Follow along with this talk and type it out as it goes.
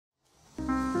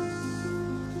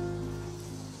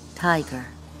tiger.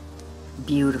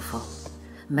 Beautiful,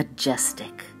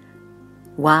 majestic,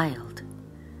 wild.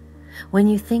 When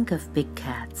you think of big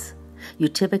cats, you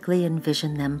typically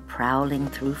envision them prowling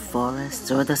through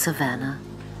forests or the savannah,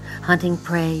 hunting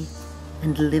prey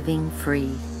and living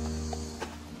free.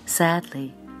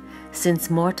 Sadly, since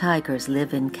more tigers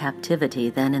live in captivity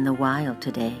than in the wild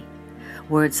today,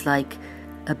 words like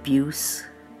abuse,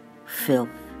 filth,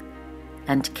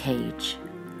 and cage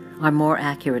are more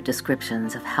accurate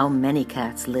descriptions of how many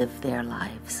cats live their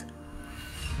lives.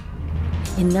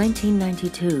 In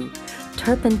 1992,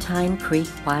 Turpentine Creek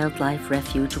Wildlife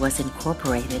Refuge was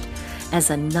incorporated as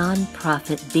a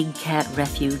non-profit big cat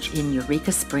refuge in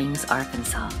Eureka Springs,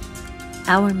 Arkansas.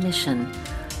 Our mission,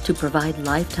 to provide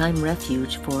lifetime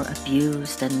refuge for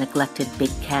abused and neglected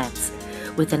big cats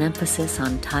with an emphasis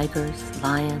on tigers,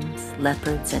 lions,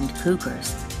 leopards, and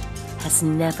cougars, has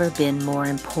never been more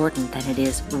important than it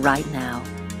is right now.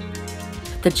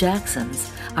 The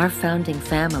Jacksons, our founding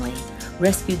family,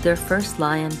 rescued their first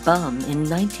lion, Bum, in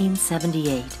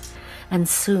 1978, and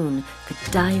soon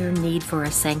the dire need for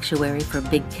a sanctuary for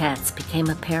big cats became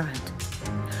apparent.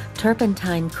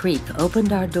 Turpentine Creek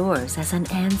opened our doors as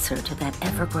an answer to that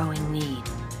ever-growing need.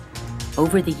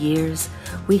 Over the years,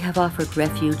 we have offered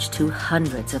refuge to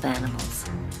hundreds of animals.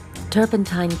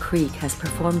 Turpentine Creek has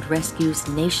performed rescues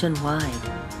nationwide.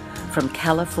 From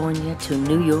California to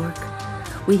New York,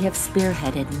 we have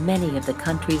spearheaded many of the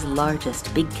country's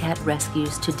largest big cat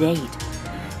rescues to date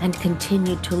and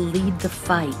continue to lead the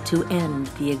fight to end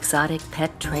the exotic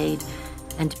pet trade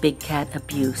and big cat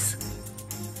abuse.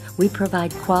 We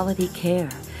provide quality care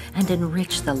and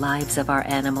enrich the lives of our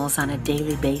animals on a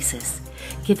daily basis,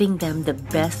 giving them the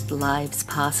best lives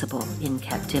possible in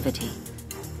captivity.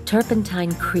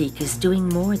 Turpentine Creek is doing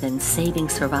more than saving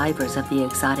survivors of the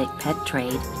exotic pet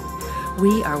trade.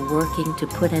 We are working to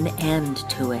put an end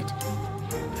to it.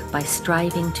 By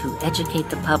striving to educate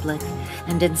the public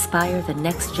and inspire the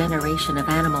next generation of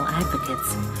animal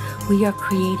advocates, we are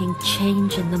creating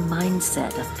change in the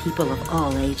mindset of people of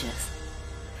all ages.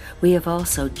 We have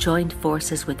also joined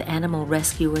forces with animal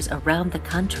rescuers around the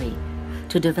country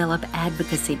to develop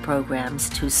advocacy programs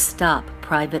to stop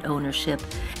private ownership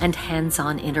and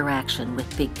hands-on interaction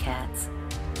with big cats.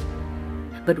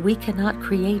 But we cannot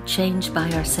create change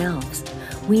by ourselves.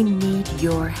 We need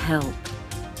your help.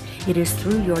 It is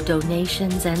through your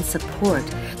donations and support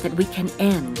that we can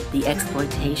end the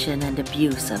exploitation and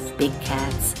abuse of big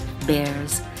cats,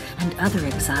 bears, and other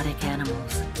exotic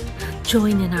animals.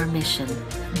 Join in our mission.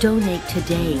 Donate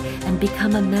today and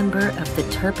become a member of the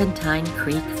Turpentine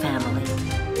Creek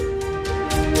family.